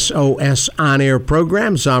Caregiver SOS on-air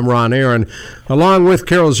programs. I'm Ron Aaron. Along with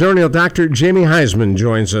Carol Zernial, Dr. Jamie Heisman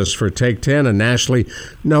joins us for Take 10, a nationally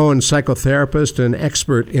known psychotherapist and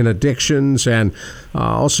expert in addictions, and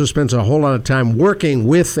also spends a whole lot of time working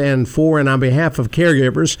with and for and on behalf of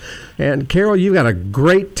caregivers. And Carol, you've got a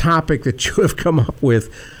great topic that you have come up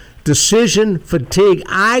with. Decision fatigue.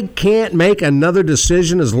 I can't make another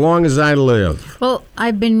decision as long as I live. Well,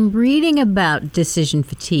 I've been reading about decision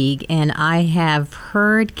fatigue, and I have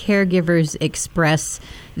heard caregivers express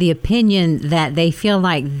the opinion that they feel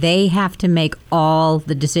like they have to make all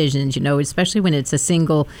the decisions, especially when it's a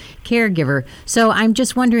single caregiver. So I'm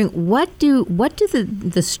just wondering, what do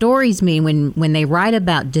the stories mean when they write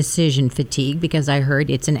about decision fatigue? Because I heard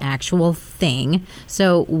it's an actual thing.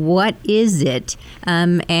 So what is it,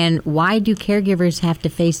 and why do caregivers have to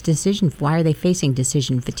face why are they facing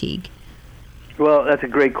decision fatigue? Well, that's a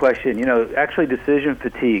great question. Actually decision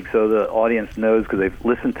fatigue, so the audience knows because they've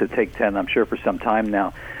listened to Take 10, I'm sure, for some time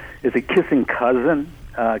now, is a kissing cousin,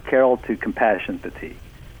 Carol, to compassion fatigue.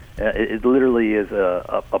 It literally is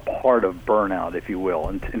a part of burnout, if you will.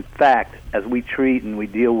 And in fact, as we treat and we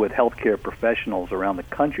deal with healthcare professionals around the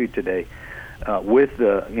country today with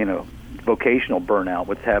the, vocational burnout,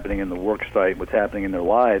 what's happening in the work site, what's happening in their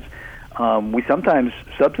lives, we sometimes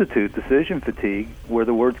substitute decision fatigue where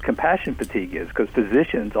the word compassion fatigue is, because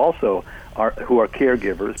physicians also who are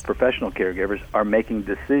caregivers, professional caregivers, are making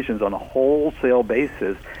decisions on a wholesale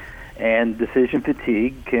basis, and decision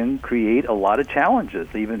fatigue can create a lot of challenges,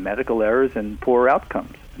 even medical errors and poor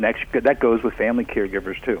outcomes. And that goes with family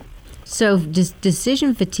caregivers too. So just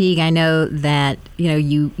decision fatigue, I know that,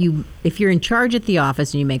 you if you're in charge at the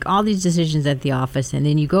office and you make all these decisions at the office, and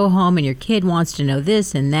then you go home and your kid wants to know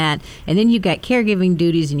this and that, and then you've got caregiving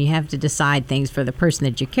duties and you have to decide things for the person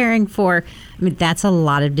that you're caring for. I mean, that's a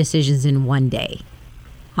lot of decisions in one day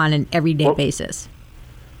on an everyday basis.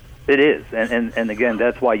 It is. And again,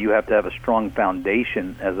 that's why you have to have a strong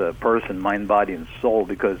foundation as a person, mind, body, and soul,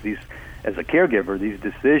 because as a caregiver, these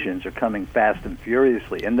decisions are coming fast and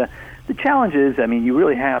furiously. And the challenge is, you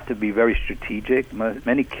really have to be very strategic.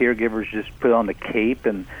 Many caregivers just put on the cape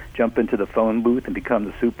and jump into the phone booth and become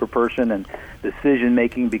the super person, and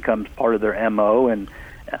decision-making becomes part of their MO. And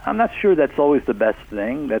I'm not sure that's always the best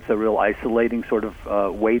thing. That's a real isolating sort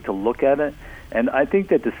of way to look at it. And I think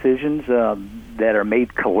that decisions that are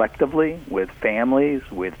made collectively with families,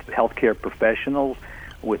 with healthcare professionals,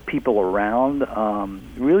 with people around,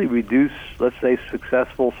 really reduce, let's say,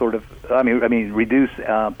 reduce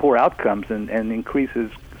poor outcomes and increases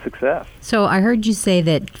success. So I heard you say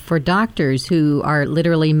that for doctors who are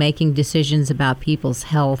literally making decisions about people's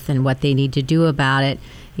health and what they need to do about it,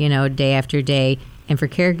 day after day, and for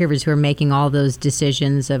caregivers who are making all those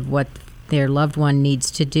decisions of what their loved one needs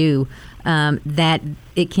to do, that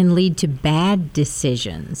it can lead to bad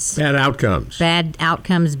decisions. Bad outcomes.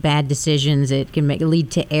 Bad decisions. It can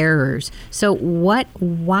lead to errors. So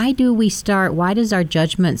why does our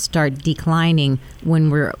judgment start declining when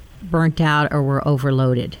we're burnt out or we're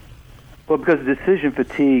overloaded? Well, because decision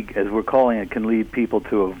fatigue, as we're calling it, can lead people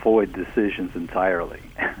to avoid decisions entirely.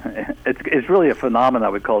 It's really a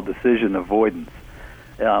phenomenon we call decision avoidance.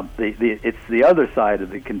 It's the other side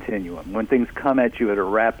of the continuum. When things come at you at a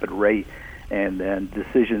rapid rate, and then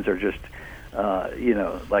decisions are just,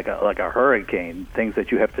 like a hurricane, things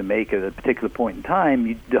that you have to make at a particular point in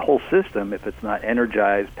time, the whole system, if it's not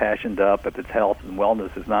energized, passioned up, if its health and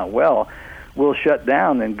wellness is not well, will shut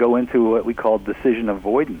down and go into what we call decision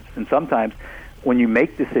avoidance. And sometimes when you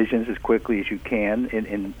make decisions as quickly as you can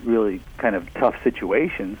in really kind of tough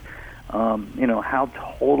situations, how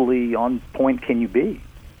totally on point can you be?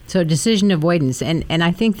 So decision avoidance, and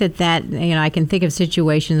I think that I can think of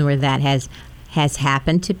situations where that has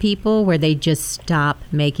happened to people, where they just stop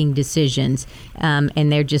making decisions,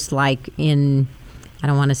 and they're just like in, I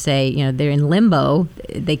don't want to say, they're in limbo.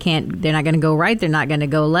 They're not going to go right, they're not going to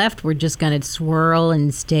go left. We're just going to swirl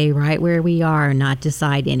and stay right where we are, not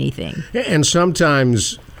decide anything. And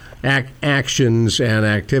sometimes actions and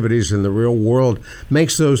activities in the real world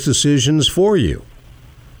makes those decisions for you.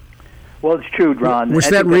 Well, it's true, Ron. Which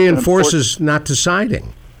that reinforces not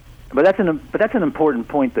deciding. But that's an important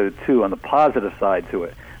point, though, too, on the positive side to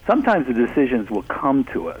it. Sometimes the decisions will come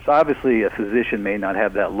to us. Obviously, a physician may not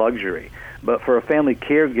have that luxury, but for a family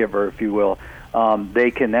caregiver, if you will,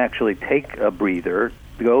 they can actually take a breather,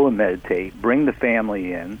 go and meditate, bring the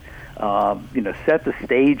family in, set the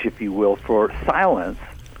stage, if you will, for silence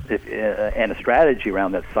and a strategy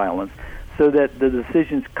around that silence, so that the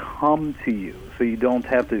decisions come to you, so you don't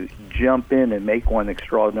have to jump in and make one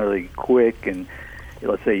extraordinarily quick, and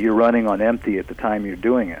let's say you're running on empty at the time you're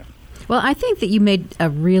doing it. Well, I think that you made a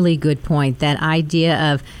really good point, that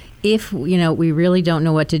idea of if, we really don't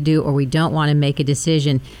know what to do or we don't want to make a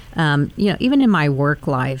decision, even in my work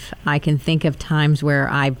life, I can think of times where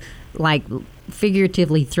I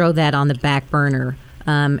figuratively throw that on the back burner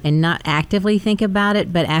and not actively think about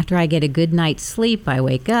it, but after I get a good night's sleep, I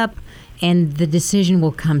wake up and the decision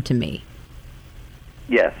will come to me.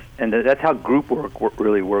 Yes, and that's how group work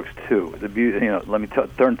really works too. Let me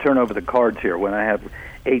turn over the cards here. When I have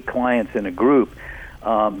 8 clients in a group,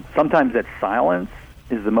 sometimes that silence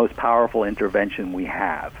is the most powerful intervention we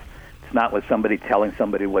have. It's not with somebody telling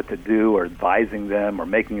somebody what to do or advising them or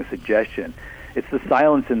making a suggestion. It's the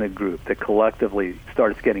silence in the group that collectively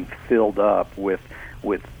starts getting filled up with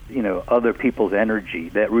other people's energy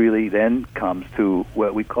that really then comes to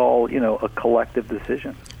what we call, a collective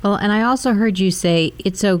decision. Well, and I also heard you say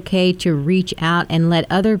it's okay to reach out and let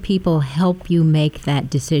other people help you make that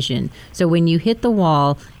decision. So when you hit the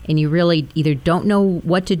wall and you really either don't know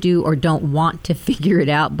what to do or don't want to figure it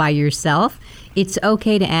out by yourself, it's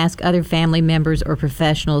okay to ask other family members or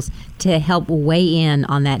professionals to help weigh in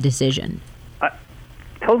on that decision.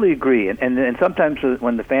 Totally agree, and sometimes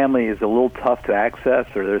when the family is a little tough to access,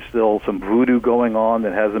 or there's still some voodoo going on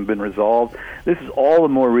that hasn't been resolved, this is all the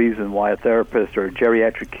more reason why a therapist or a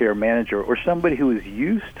geriatric care manager or somebody who is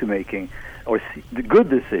used to making good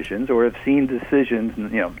decisions or have seen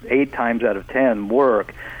decisions 8 times out of 10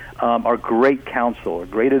 work are great counsel, or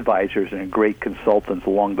great advisors, and great consultants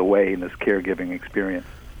along the way in this caregiving experience.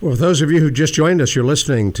 Well, for those of you who just joined us, you're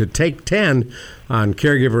listening to Take 10 on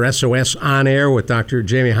Caregiver SOS On Air with Dr.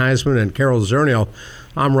 Jamie Heisman and Carol Zernial.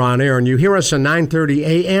 I'm Ron Aaron. You hear us at 9:30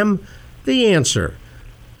 a.m., The Answer.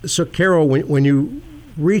 So, Carol, when you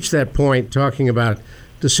reach that point talking about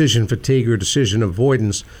decision fatigue or decision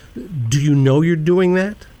avoidance, do you know you're doing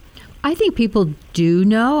that? I think people do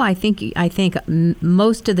know. I think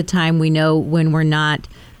most of the time we know when we're not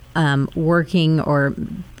working or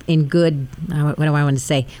in good, what do I want to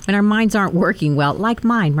say, when our minds aren't working well, like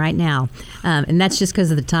mine right now. And that's just because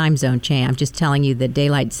of the time zone change. I'm just telling you that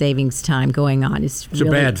daylight savings time going on is a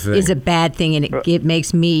bad thing. Is a bad thing, and it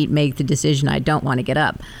makes me make the decision I don't want to get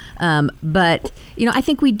up. But, I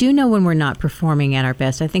think we do know when we're not performing at our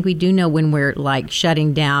best. I think we do know when we're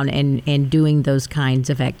shutting down and doing those kinds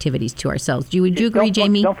of activities to ourselves. Would you agree,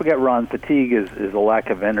 Jamie? Don't forget, Ron, fatigue is a lack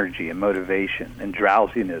of energy and motivation and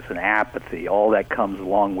drowsiness and apathy. All that comes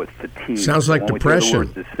along with fatigue. Sounds like depression. When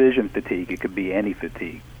we say the word decision fatigue, it could be any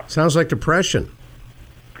fatigue. Sounds like depression.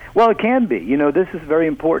 Well, it can be. This is very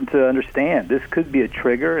important to understand. This could be a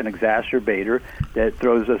trigger, an exacerbator that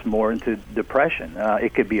throws us more into depression.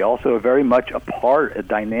 It could be also very much a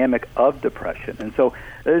dynamic of depression. And so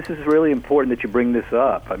this is really important that you bring this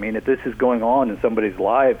up. I mean, if this is going on in somebody's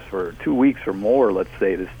lives for 2 weeks or more, let's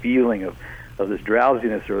say, this feeling of this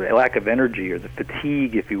drowsiness or lack of energy or the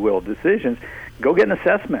fatigue, if you will, of decisions, go get an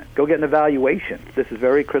assessment. Go get an evaluation. This is a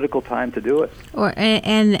very critical time to do it.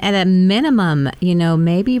 And at a minimum,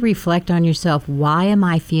 maybe reflect on yourself. Why am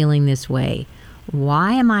I feeling this way?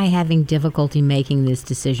 Why am I having difficulty making this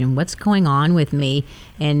decision? What's going on with me?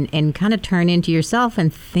 And kind of turn into yourself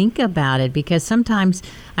and think about it. Because sometimes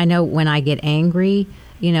I know when I get angry,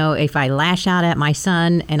 if I lash out at my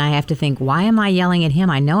son and I have to think, why am I yelling at him?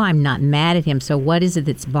 I know I'm not mad at him. So what is it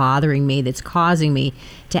that's bothering me, that's causing me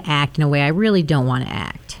to act in a way I really don't want to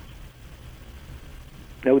act?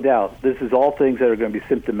 No doubt. This is all things that are going to be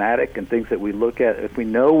symptomatic and things that we look at. If we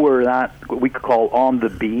know we're not, what we could call on the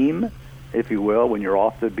beam, if you will, when you're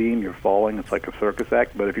off the beam, you're falling. It's like a circus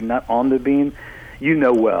act. But if you're not on the beam, you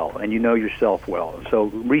know well, and you know yourself well. So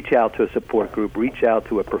reach out to a support group, reach out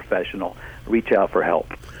to a professional, reach out for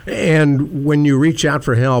help. And when you reach out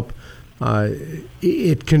for help,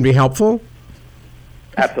 it can be helpful?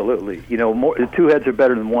 Absolutely. Two heads are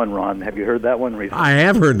better than one, Ron. Have you heard that one recently? I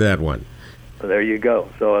have heard that one. So there you go.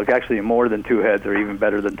 So it's actually more than two heads are even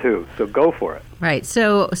better than two. So go for it. Right.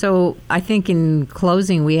 So I think in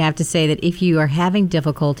closing, we have to say that if you are having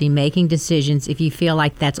difficulty making decisions, if you feel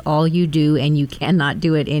like that's all you do and you cannot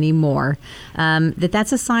do it anymore,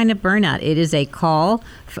 that's a sign of burnout. It is a call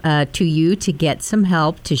to you to get some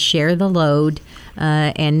help, to share the load,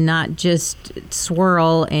 and not just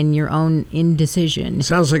swirl in your own indecision.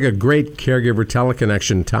 Sounds like a great caregiver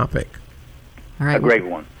teleconnection topic. All right. A great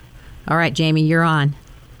one. All right, Jamie, you're on.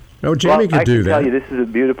 No, Jamie could do that. I can tell you this is a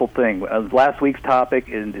beautiful thing. Last week's topic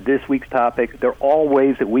and this week's topic, they're all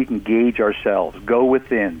ways that we can gauge ourselves. Go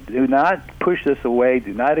within. Do not push this away.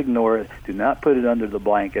 Do not ignore it. Do not put it under the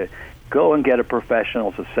blanket. Go and get a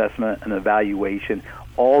professional's assessment and evaluation.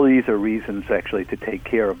 All these are reasons, actually, to take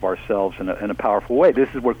care of ourselves in a powerful way. This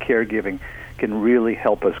is where caregiving can really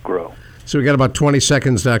help us grow. So we got about 20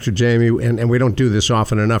 seconds, Dr. Jamie, and we don't do this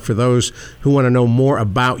often enough. For those who want to know more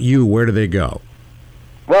about you, where do they go?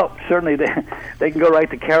 Well, certainly they can go right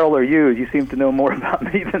to Carol or you. You seem to know more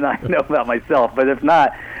about me than I know about myself. But if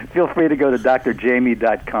not, feel free to go to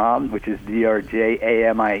drjamie.com, which is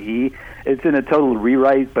DRJAMIE. It's in a total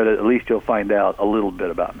rewrite, but at least you'll find out a little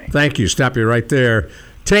bit about me. Thank you. Stop you right there.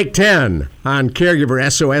 Take 10 on Caregiver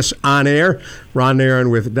SOS On Air. Ron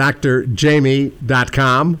Aaron with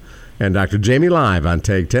drjamie.com. And Dr. Jamie Live on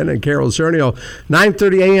Take 10 and Carol Zernial,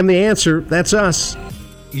 9:30 a.m. The Answer. That's us.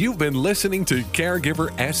 You've been listening to Caregiver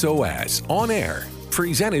SOS On Air,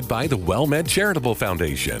 presented by the WellMed Charitable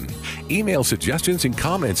Foundation. Email suggestions and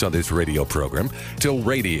comments on this radio program to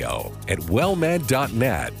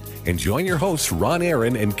radio@wellmed.net. And join your hosts Ron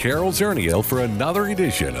Aaron and Carol Zernial for another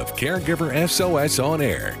edition of Caregiver SOS On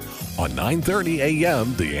Air on 9:30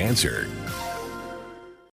 a.m. The Answer.